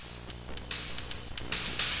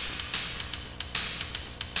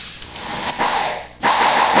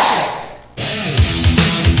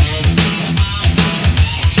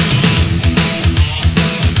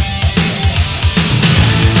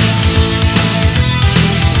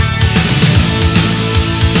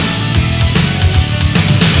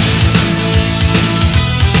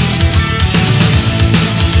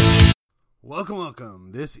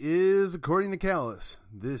This is According to Callus.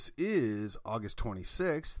 This is August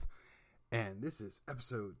 26th, and this is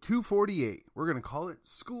episode 248. We're going to call it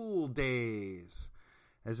School Days,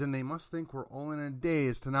 as in they must think we're all in a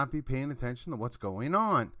daze to not be paying attention to what's going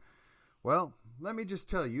on. Well, let me just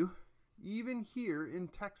tell you, even here in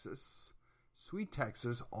Texas, sweet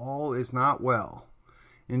Texas, all is not well.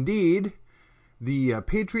 Indeed, the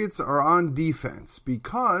Patriots are on defense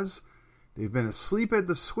because they've been asleep at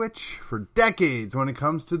the switch for decades when it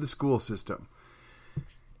comes to the school system.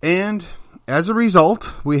 And as a result,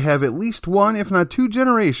 we have at least one, if not two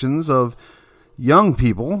generations of young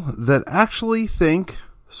people that actually think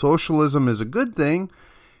socialism is a good thing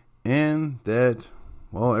and that,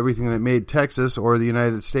 well, everything that made Texas or the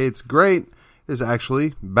United States great is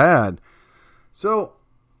actually bad. So,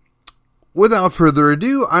 without further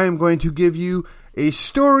ado, I am going to give you a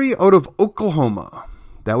story out of Oklahoma.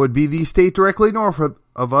 That would be the state directly north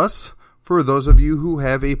of us, for those of you who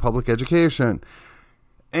have a public education.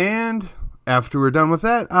 And after we're done with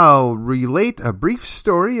that, I'll relate a brief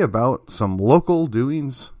story about some local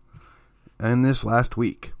doings in this last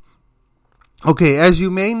week. Okay, as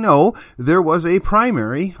you may know, there was a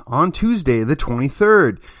primary on Tuesday, the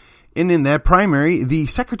 23rd. And in that primary, the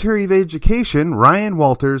Secretary of Education, Ryan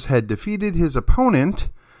Walters, had defeated his opponent,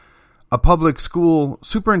 a public school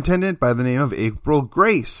superintendent by the name of April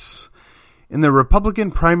Grace, in the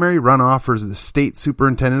Republican primary runoff for the state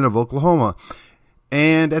superintendent of Oklahoma.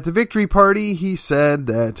 And at the victory party, he said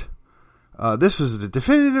that this was a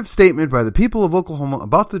definitive statement by the people of Oklahoma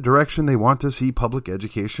about the direction they want to see public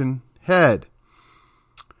education head.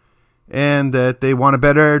 And that they want a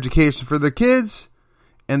better education for their kids,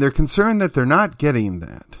 and they're concerned that they're not getting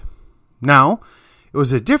that. Now, it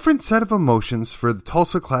was a different set of emotions for the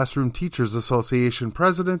Tulsa Classroom Teachers Association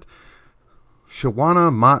president,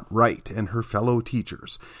 Shawana Mott Wright, and her fellow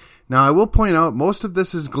teachers. Now, I will point out, most of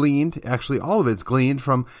this is gleaned, actually all of it's gleaned,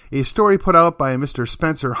 from a story put out by Mr.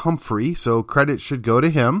 Spencer Humphrey, so credit should go to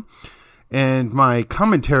him. And my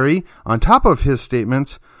commentary on top of his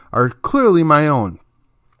statements are clearly my own.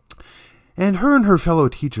 And her fellow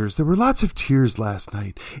teachers, there were lots of tears last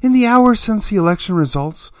night. In the hours since the election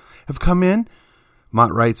results have come in,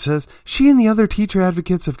 Mott Wright says, she and the other teacher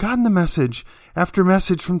advocates have gotten the message after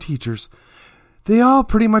message from teachers. They all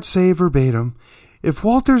pretty much say verbatim, if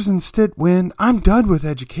Walters and Stitt win, I'm done with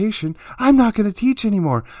education. I'm not going to teach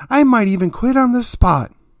anymore. I might even quit on the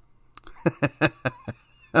spot.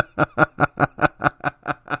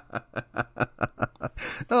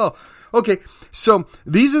 Oh, okay. So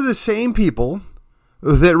these are the same people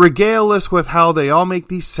that regale us with how they all make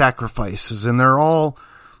these sacrifices and they're all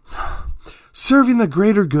serving the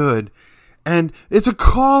greater good, and it's a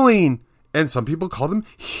calling, and some people call them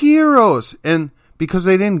heroes, and because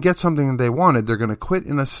they didn't get something that they wanted, they're going to quit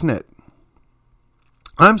in a snit.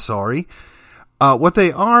 I'm sorry. What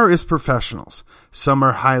they are is professionals. Some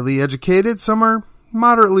are highly educated, some are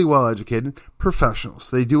moderately well educated professionals.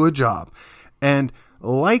 They do a job, and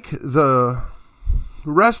like the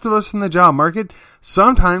rest of us in the job market,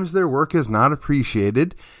 sometimes their work is not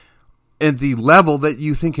appreciated at the level that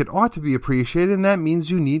you think it ought to be appreciated, and that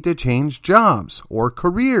means you need to change jobs or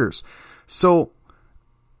careers. So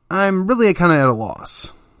I'm really kind of at a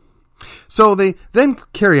loss. So they then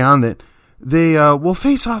carry on that they will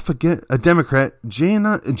face off against a Democrat,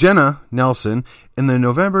 Jenna Nelson, in the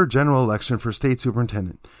November general election for state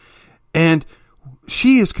superintendent. And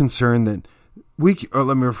she is concerned that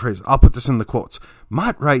let me rephrase. I'll put this in the quotes.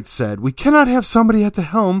 Mott Wright said, we cannot have somebody at the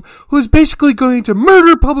helm who is basically going to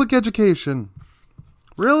murder public education.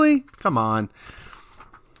 Really? Come on.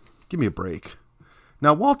 Give me a break.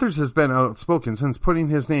 Now, Walters has been outspoken since putting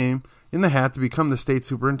his name in the hat to become the state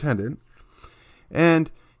superintendent. And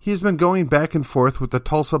he's been going back and forth with the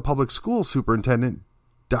Tulsa Public School Superintendent,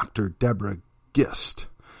 Dr. Deborah Gist,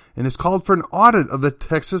 and has called for an audit of the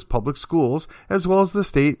Texas public schools as well as the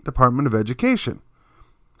State Department of Education.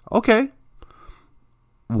 Okay.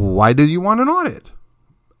 Why do you want an audit?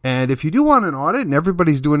 And if you do want an audit and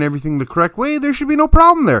everybody's doing everything the correct way, there should be no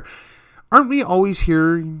problem there. Aren't we always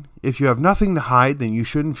hearing, if you have nothing to hide, then you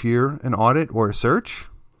shouldn't fear an audit or a search?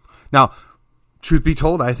 Now, truth be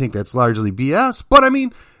told, I think that's largely BS, but I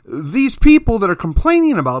mean, these people that are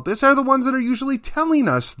complaining about this are the ones that are usually telling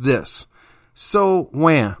us this. So,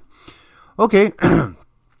 wham. Okay,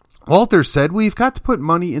 Walters said, we've got to put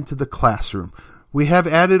money into the classroom. We have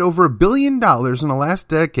added over $1 billion in the last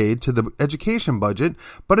decade to the education budget,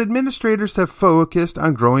 but administrators have focused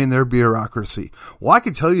on growing their bureaucracy. Well, I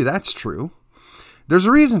can tell you that's true. There's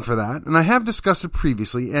a reason for that, and I have discussed it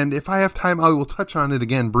previously, and if I have time, I will touch on it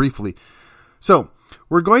again briefly. So,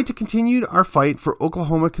 We're going to continue our fight for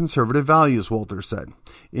Oklahoma conservative values, Walters said.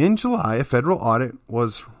 In July, a federal audit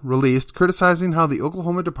was released criticizing how the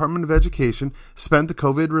Oklahoma Department of Education spent the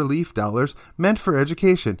COVID relief dollars meant for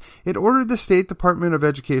education. It ordered the State Department of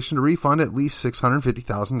Education to refund at least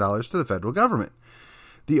 $650,000 to the federal government.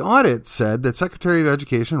 The audit said that Secretary of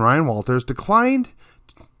Education Ryan Walters declined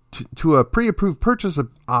to a pre-approved purchase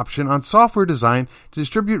option on software designed to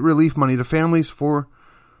distribute relief money to families for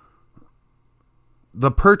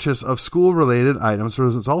the purchase of school-related items,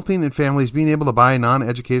 resulting in families being able to buy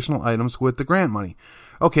non-educational items with the grant money.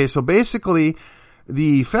 Okay, so basically,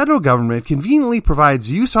 the federal government conveniently provides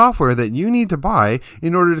you software that you need to buy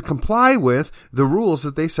in order to comply with the rules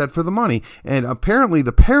that they set for the money. And apparently,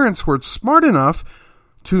 the parents were smart enough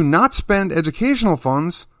to not spend educational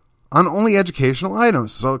funds on only educational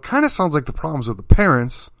items. So it kind of sounds like the problems with the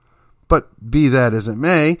parents, but be that as it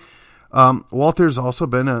may, Walter's also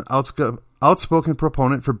been an outspoken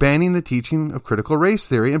proponent for banning the teaching of critical race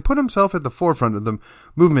theory and put himself at the forefront of the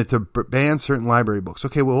movement to ban certain library books.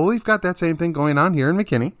 Okay, well, we've got that same thing going on here in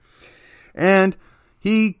McKinney. And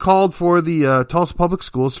he called for the Tulsa Public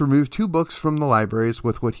Schools to remove 2 books from the libraries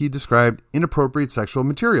with what he described inappropriate sexual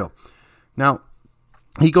material. Now,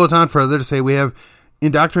 he goes on further to say we have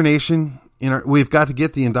indoctrination we've got to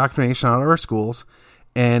get the indoctrination out of our schools.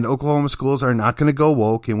 And Oklahoma schools are not going to go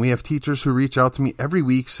woke, and we have teachers who reach out to me every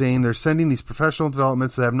week saying they're sending these professional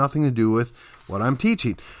developments that have nothing to do with what I'm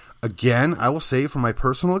teaching. Again, I will say from my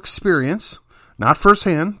personal experience, not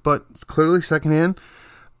firsthand, but clearly secondhand,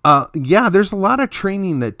 there's a lot of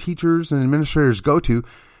training that teachers and administrators go to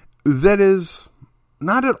that is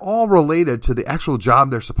not at all related to the actual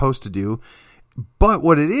job they're supposed to do, but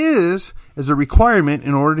what it is a requirement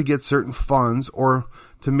in order to get certain funds or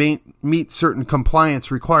to meet certain compliance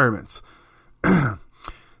requirements.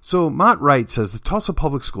 So Mott Wright says the Tulsa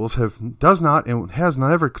Public Schools does not and has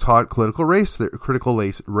never taught critical race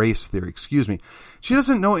theory. Excuse me. She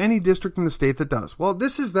doesn't know any district in the state that does. Well,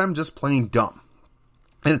 this is them just plain dumb.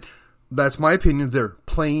 And that's my opinion. They're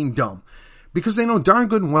plain dumb because they know darn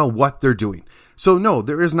good and well what they're doing. So no,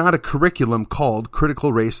 there is not a curriculum called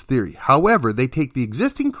critical race theory. However, they take the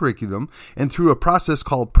existing curriculum and through a process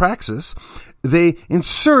called praxis, they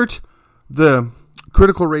insert the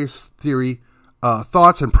critical race theory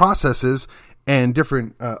thoughts and processes and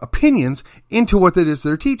different opinions into what it is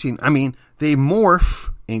they're teaching. I mean, they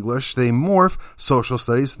morph English, they morph social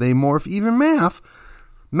studies, they morph even math,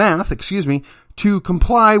 to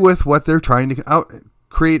comply with what they're trying to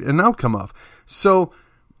create an outcome of. So,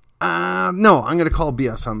 no, I'm going to call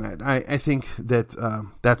BS on that. I think that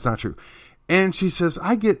that's not true. And she says,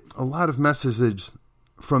 I get a lot of messages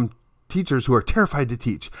from teachers who are terrified to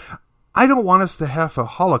teach. I don't want us to have a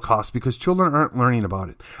Holocaust because children aren't learning about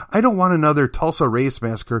it. I don't want another Tulsa race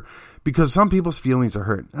massacre because some people's feelings are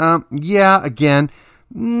hurt. Again,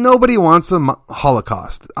 nobody wants a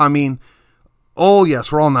Holocaust. I mean, oh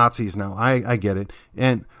yes, we're all Nazis now. I get it.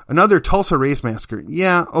 And another Tulsa race massacre.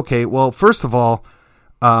 Yeah, okay. Well, first of all,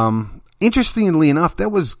 interestingly enough, that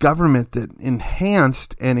was government that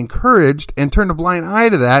enhanced and encouraged and turned a blind eye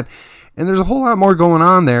to that. And there's a whole lot more going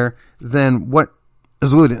on there than what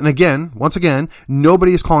is alluded. And again, once again,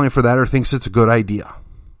 nobody is calling for that or thinks it's a good idea.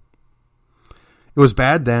 It was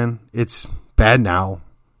bad then. It's bad now.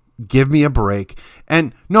 Give me a break.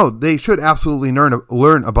 And no, they should absolutely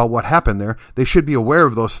learn about what happened there. They should be aware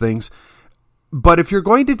of those things. But if you're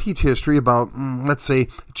going to teach history about, let's say,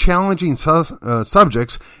 challenging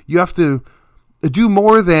subjects, you have to do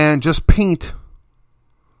more than just paint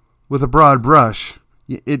with a broad brush.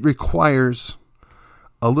 It requires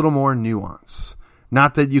a little more nuance.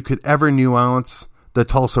 Not that you could ever nuance the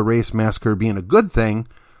Tulsa Race Massacre being a good thing,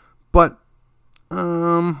 but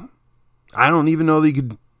I don't even know that you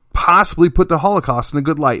could possibly put the Holocaust in a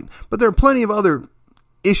good light. But there are plenty of other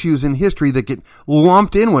issues in history that get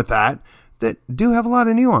lumped in with that do have a lot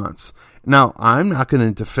of nuance. Now, I'm not going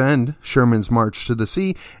to defend Sherman's March to the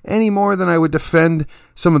Sea any more than I would defend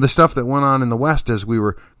some of the stuff that went on in the West as we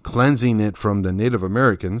were cleansing it from the Native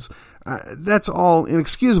Americans. That's all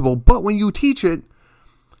inexcusable. But when you teach it,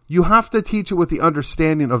 you have to teach it with the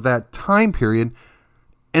understanding of that time period.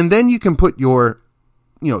 And then you can put your,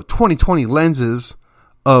 2020 lenses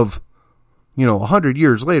of, 100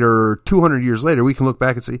 years later or 200 years later, we can look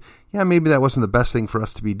back and say, yeah, maybe that wasn't the best thing for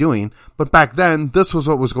us to be doing. But back then, this was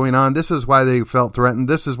what was going on. This is why they felt threatened.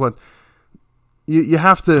 This is what you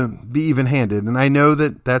have to be even-handed. And I know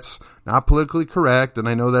that that's not politically correct. And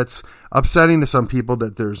I know that's upsetting to some people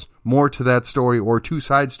that there's more to that story or two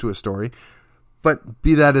sides to a story. But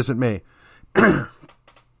be that as it may.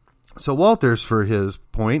 So Walters, for his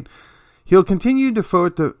point, He'll continue to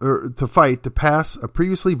fight to pass a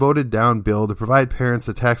previously voted down bill to provide parents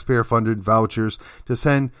the taxpayer-funded vouchers to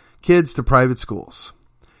send kids to private schools.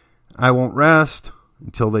 I won't rest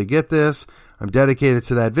until they get this. I'm dedicated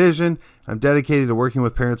to that vision. I'm dedicated to working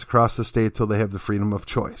with parents across the state till they have the freedom of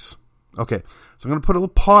choice. Okay, so I'm going to put a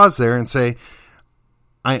little pause there and say,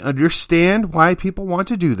 I understand why people want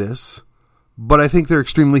to do this, but I think they're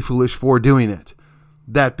extremely foolish for doing it.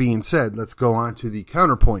 That being said, let's go on to the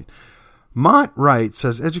counterpoint. Mott Wright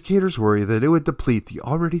says educators worry that it would deplete the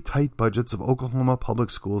already tight budgets of Oklahoma public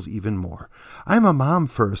schools even more. I'm a mom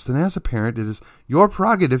first, and as a parent, it is your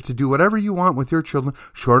prerogative to do whatever you want with your children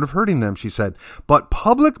short of hurting them, she said. But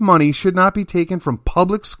public money should not be taken from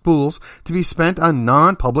public schools to be spent on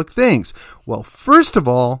non-public things. Well, first of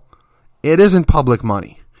all, it isn't public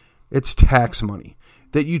money. It's tax money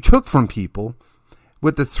that you took from people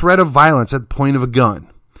with the threat of violence at the point of a gun.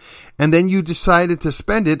 And then you decided to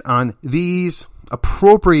spend it on these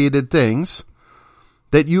appropriated things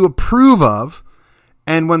that you approve of.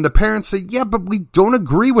 And when the parents say, yeah, but we don't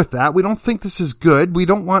agree with that. We don't think this is good. We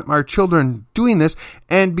don't want our children doing this.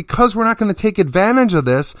 And because we're not going to take advantage of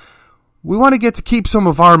this, we want to get to keep some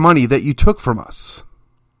of our money that you took from us.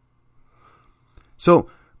 So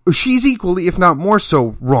she's equally, if not more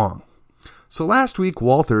so, wrong. So last week,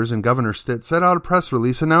 Walters and Governor Stitt sent out a press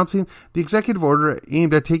release announcing the executive order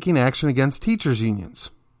aimed at taking action against teachers'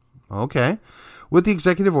 unions. Okay. With the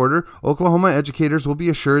executive order, Oklahoma educators will be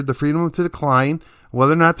assured the freedom to decline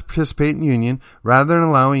whether or not to participate in union, rather than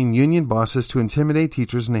allowing union bosses to intimidate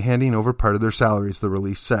teachers into handing over part of their salaries, the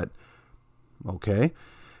release said. Okay.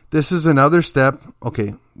 This is another step.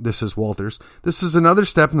 Okay, this is Walters. This is another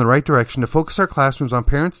step in the right direction to focus our classrooms on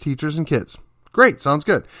parents, teachers, and kids. Great, sounds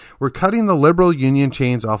good. We're cutting the liberal union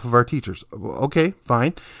chains off of our teachers. Okay,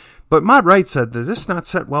 fine. But Mott Wright said that this is not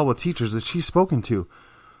set well with teachers that she's spoken to.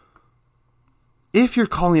 If you're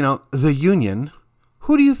calling out the union,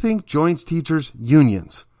 who do you think joins teachers'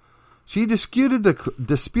 unions? She disputed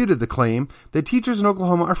the claim that teachers in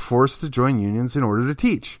Oklahoma are forced to join unions in order to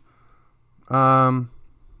teach. Yeah,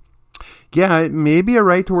 it may be a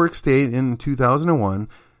right-to-work state in 2001.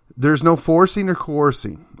 There's no forcing or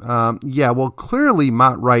coercing. Yeah, well, clearly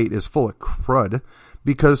Mott Wright is full of crud,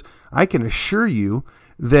 because I can assure you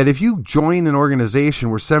that if you join an organization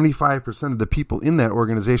where 75% of the people in that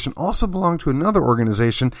organization also belong to another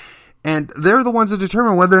organization, and they're the ones that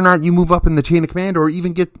determine whether or not you move up in the chain of command or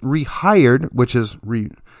even get rehired, which is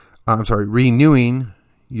renewing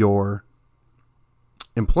your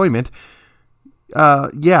employment.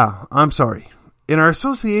 Yeah, I'm sorry. And our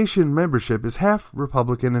association membership is half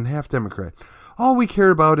Republican and half Democrat. All we care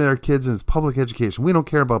about in our kids is public education. We don't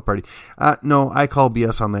care about party. No, I call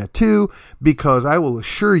BS on that too, because I will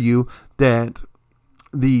assure you that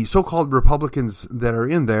the so-called Republicans that are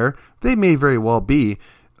in there, they may very well be,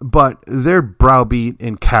 but they're browbeat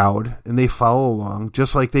and cowed, and they follow along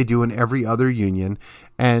just like they do in every other union.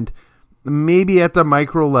 And maybe at the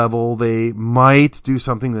micro level, they might do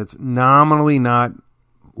something that's nominally not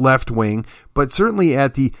left-wing, but certainly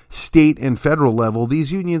at the state and federal level,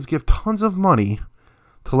 these unions give tons of money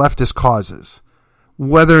to leftist causes,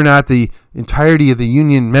 whether or not the entirety of the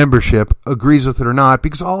union membership agrees with it or not,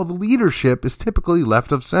 because all the leadership is typically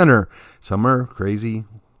left of center. Some are crazy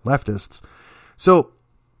leftists. So,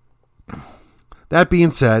 that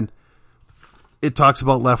being said, it talks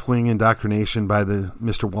about left-wing indoctrination by the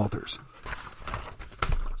Mr. Walters.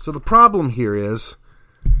 So the problem here is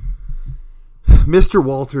Mr.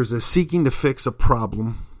 Walters is seeking to fix a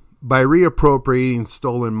problem by reappropriating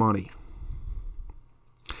stolen money.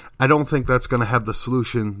 I don't think that's going to have the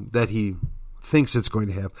solution that he thinks it's going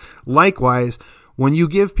to have. Likewise, when you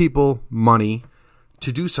give people money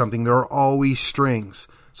to do something, there are always strings.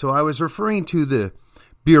 So I was referring to the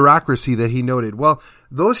bureaucracy that he noted. Well,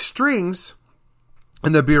 those strings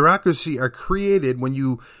and the bureaucracy are created when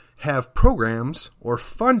you have programs or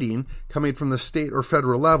funding coming from the state or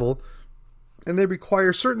federal level, and they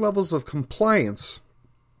require certain levels of compliance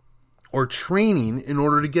or training in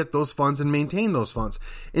order to get those funds and maintain those funds.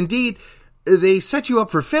 Indeed, they set you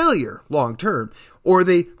up for failure long term, or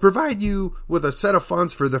they provide you with a set of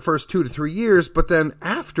funds for the first 2 to 3 years, but then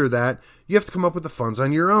after that, you have to come up with the funds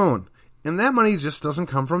on your own. And that money just doesn't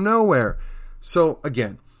come from nowhere. So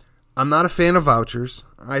again, I'm not a fan of vouchers.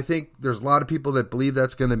 I think there's a lot of people that believe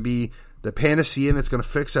that's going to be the panacea and it's going to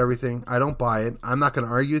fix everything. I don't buy it. I'm not going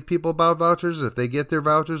to argue with people about vouchers. If they get their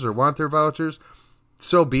vouchers or want their vouchers,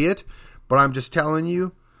 so be it. But I'm just telling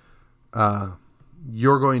you,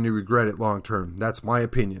 you're going to regret it long term. That's my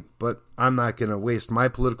opinion. But I'm not going to waste my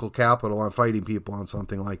political capital on fighting people on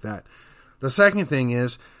something like that. The second thing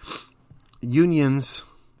is unions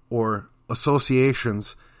or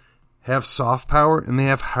associations have soft power and they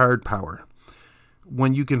have hard power.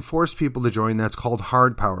 When you can force people to join, that's called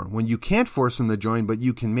hard power. When you can't force them to join, but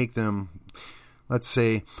you can make them, let's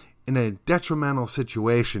say, in a detrimental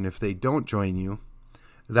situation if they don't join you,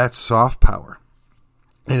 that's soft power.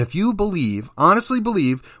 And if you honestly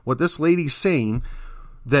believe what this lady's saying,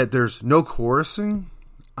 that there's no coercing,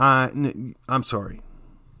 I'm sorry.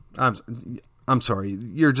 I'm sorry.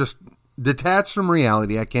 You're just detached from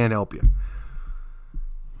reality. I can't help you.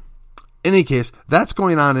 In any case, that's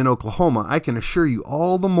going on in Oklahoma. I can assure you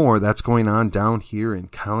all the more that's going on down here in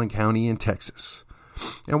Collin County in Texas.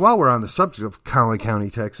 And while we're on the subject of Collin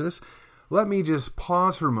County, Texas, let me just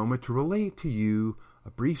pause for a moment to relate to you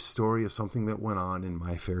a brief story of something that went on in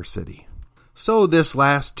my fair city. So this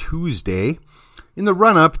last Tuesday, in the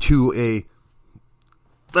run-up to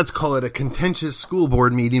let's call it a contentious school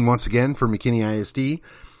board meeting once again for McKinney ISD,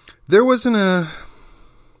 there was an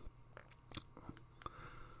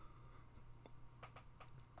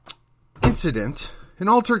incident, an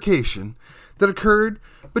altercation that occurred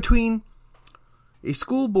between a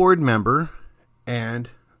school board member and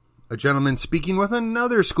a gentleman speaking with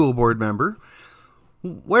another school board member,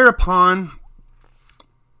 whereupon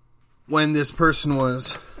when this person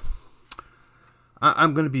was,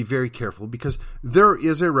 I'm going to be very careful because there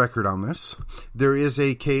is a record on this. There is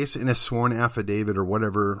a case in a sworn affidavit or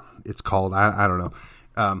whatever it's called. I don't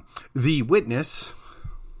know. The witness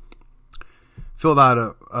filled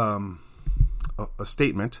out a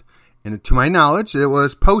statement, and to my knowledge, it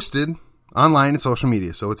was posted online and social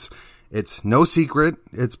media. So it's no secret.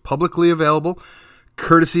 It's publicly available,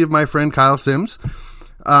 courtesy of my friend Kyle Sims.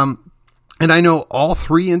 And I know all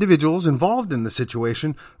three individuals involved in the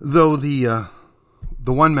situation, though the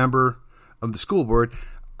one member of the school board,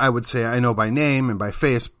 I would say I know by name and by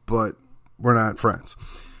face, but we're not friends.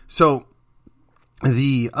 So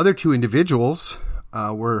the other two individuals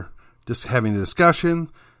were just having a discussion.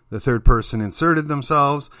 The third person inserted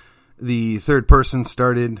themselves. The third person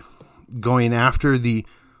started going after the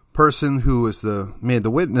person who made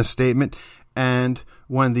the witness statement. And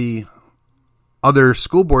when the other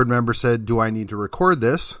school board member said, "Do I need to record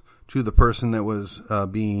this?" to the person that was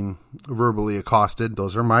being verbally accosted,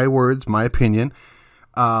 those are my words, my opinion,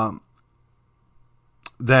 that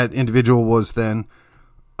individual was then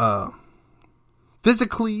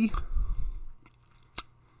physically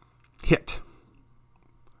hit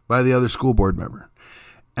by the other school board member.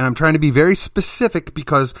 And I'm trying to be very specific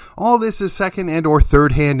because all this is second and or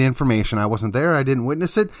third hand information. I wasn't there. I didn't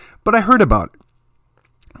witness it, but I heard about it.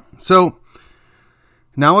 So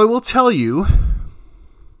now I will tell you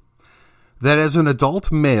that as an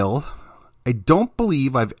adult male, I don't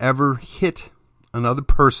believe I've ever hit another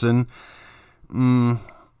person in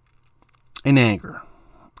anger.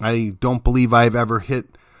 I don't believe I've ever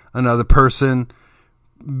hit another person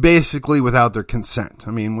basically without their consent.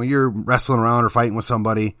 I mean, when you're wrestling around or fighting with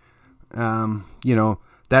somebody,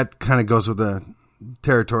 that kind of goes with the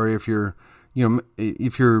territory if you're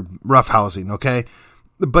roughhousing, okay?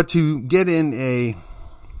 But to get in a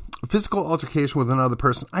physical altercation with another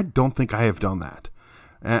person, I don't think I have done that.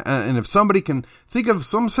 And if somebody can think of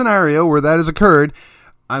some scenario where that has occurred,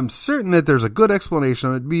 I'm certain that there's a good explanation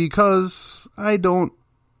of it because I don't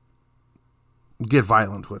get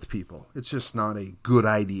violent with people. It's just not a good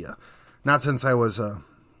idea. Not since I was a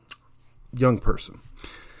young person.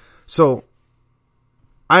 So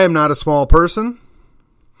I am not a small person.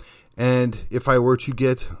 And if I were to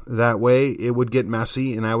get that way, it would get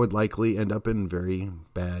messy and I would likely end up in very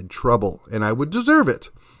bad trouble. And I would deserve it.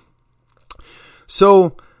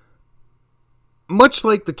 So much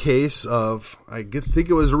like the case of, I think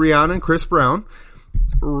it was Rihanna and Chris Brown,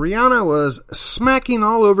 Rihanna was smacking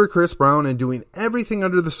all over Chris Brown and doing everything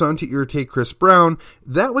under the sun to irritate Chris Brown.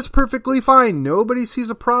 That was perfectly fine. Nobody sees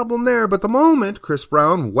a problem there. But the moment Chris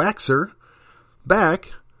Brown whacks her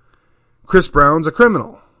back, Chris Brown's a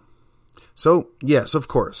criminal. So, yes, of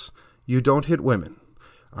course, you don't hit women.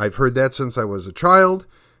 I've heard that since I was a child,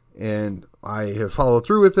 and I have followed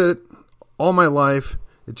through with it all my life.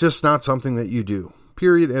 It's just not something that you do.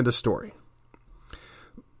 Period. End of story.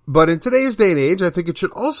 But in today's day and age, I think it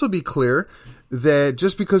should also be clear that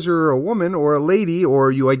just because you're a woman or a lady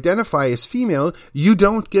or you identify as female, you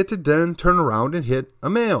don't get to then turn around and hit a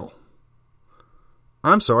male.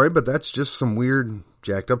 I'm sorry, but that's just some weird,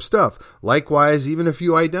 jacked up stuff. Likewise, even if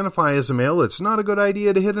you identify as a male, it's not a good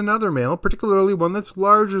idea to hit another male, particularly one that's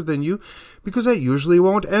larger than you, because that usually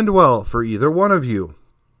won't end well for either one of you.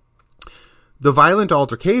 The violent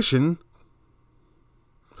altercation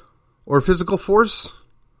or physical force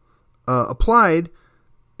applied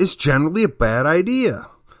is generally a bad idea.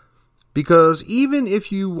 Because even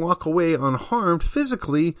if you walk away unharmed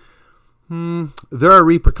physically, there are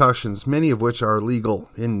repercussions, many of which are legal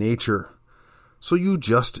in nature. So you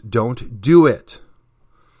just don't do it.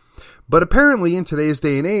 But apparently in today's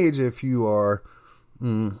day and age, if you are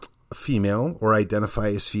female or identify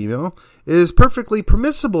as female, it is perfectly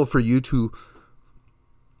permissible for you to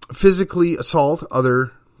physically assault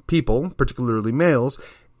other people, particularly males,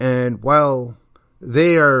 and while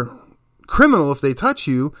they are criminal if they touch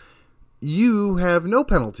you, you have no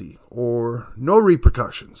penalty or no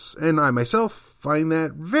repercussions. And I myself find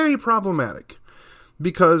that very problematic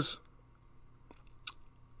because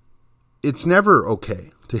it's never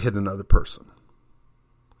okay to hit another person.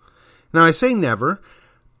 Now, I say never.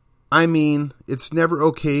 I mean, it's never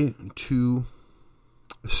okay to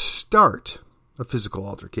start a physical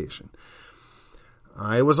altercation.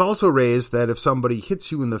 I was also raised that if somebody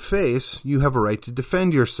hits you in the face, you have a right to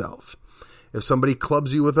defend yourself. If somebody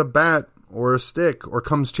clubs you with a bat or a stick or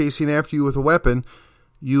comes chasing after you with a weapon,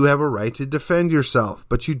 you have a right to defend yourself.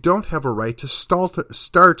 But you don't have a right to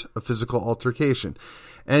start a physical altercation.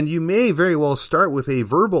 And you may very well start with a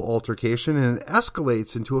verbal altercation and it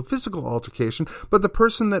escalates into a physical altercation, but the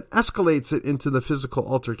person that escalates it into the physical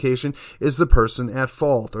altercation is the person at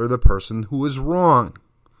fault or the person who is wrong.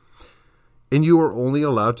 And you are only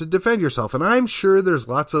allowed to defend yourself. And I'm sure there's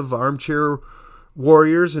lots of armchair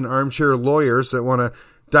warriors and armchair lawyers that want to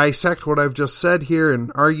dissect what I've just said here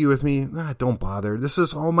and argue with me. Don't bother. This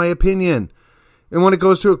is all my opinion. And when it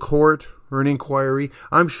goes to a court or an inquiry,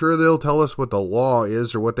 I'm sure they'll tell us what the law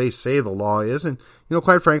is or what they say the law is. And,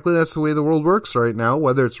 quite frankly, that's the way the world works right now,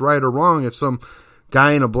 whether it's right or wrong. If some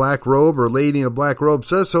guy in a black robe or lady in a black robe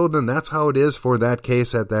says so, then that's how it is for that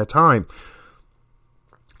case at that time.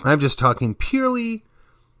 I'm just talking purely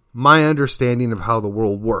my understanding of how the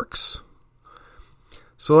world works.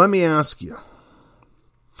 So let me ask you,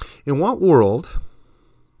 in what world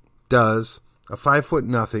does a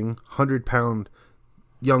 5'0" 100-pound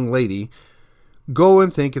young lady go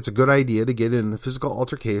and think it's a good idea to get in a physical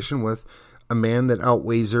altercation with a man that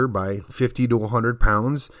outweighs her by 50 to 100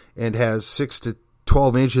 pounds and has 6 to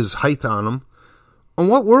 12 inches height on him? In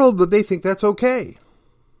what world would they think that's okay?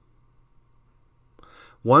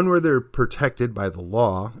 One where they're protected by the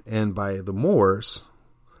law and by the mores,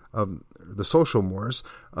 of the social mores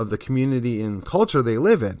of the community and culture they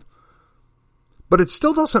live in. But it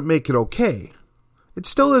still doesn't make it okay. It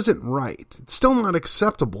still isn't right. It's still not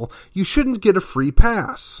acceptable. You shouldn't get a free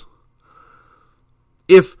pass.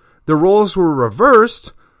 If the roles were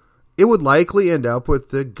reversed, it would likely end up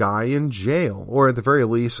with the guy in jail, or at the very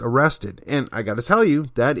least arrested. And I got to tell you,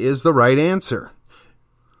 that is the right answer.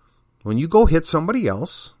 When you go hit somebody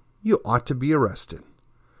else, you ought to be arrested.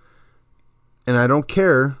 And I don't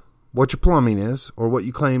care what your plumbing is or what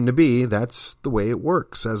you claim to be. That's the way it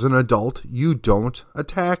works. As an adult, you don't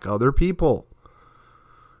attack other people.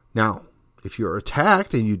 Now, if you're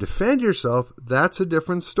attacked and you defend yourself, that's a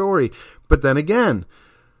different story. But then again,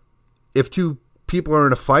 if two people are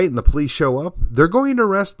in a fight and the police show up, they're going to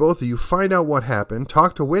arrest both of you, find out what happened,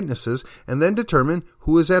 talk to witnesses, and then determine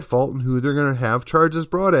who is at fault and who they're going to have charges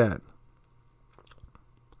brought at.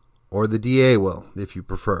 Or the DA will, if you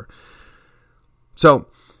prefer. So,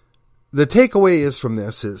 the takeaway is from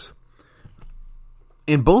this is,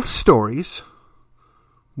 in both stories,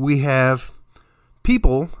 we have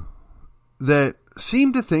people that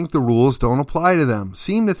seem to think the rules don't apply to them,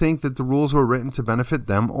 seem to think that the rules were written to benefit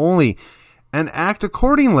them only, and act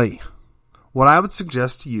accordingly. What I would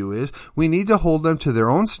suggest to you is we need to hold them to their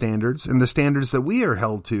own standards and the standards that we are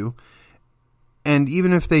held to, and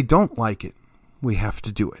even if they don't like it, we have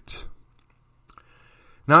to do it.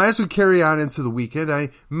 Now, as we carry on into the weekend, I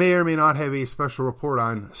may or may not have a special report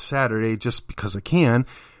on Saturday just because I can.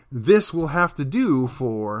 This will have to do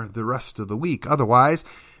for the rest of the week. Otherwise,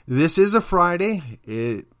 this is a Friday.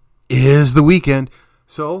 It is the weekend.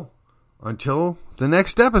 So, until the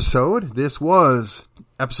next episode, this was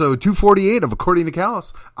episode 248 of According to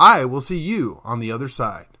Callus. I will see you on the other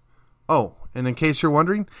side. Oh, and in case you're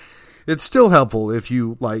wondering, it's still helpful if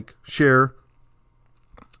you like, share,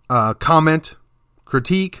 comment,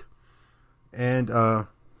 critique, and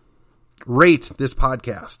rate this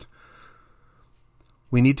podcast.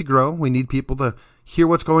 We need to grow. We need people to hear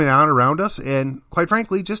what's going on around us and, quite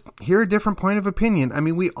frankly, just hear a different point of opinion. I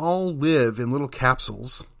mean, we all live in little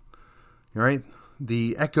capsules, right?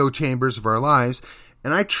 The echo chambers of our lives.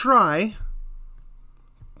 And I try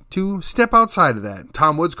to step outside of that.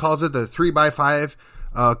 Tom Woods calls it the 3x5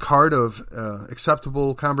 card of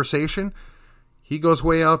acceptable conversation. He goes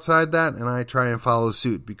way outside that, and I try and follow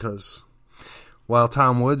suit because while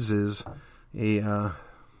Tom Woods is a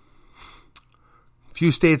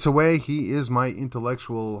few states away, he is my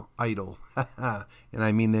intellectual idol. And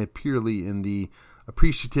I mean that purely in the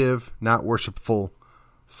appreciative, not worshipful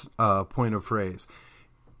point of phrase.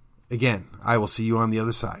 Again, I will see you on the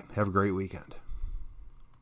other side. Have a great weekend.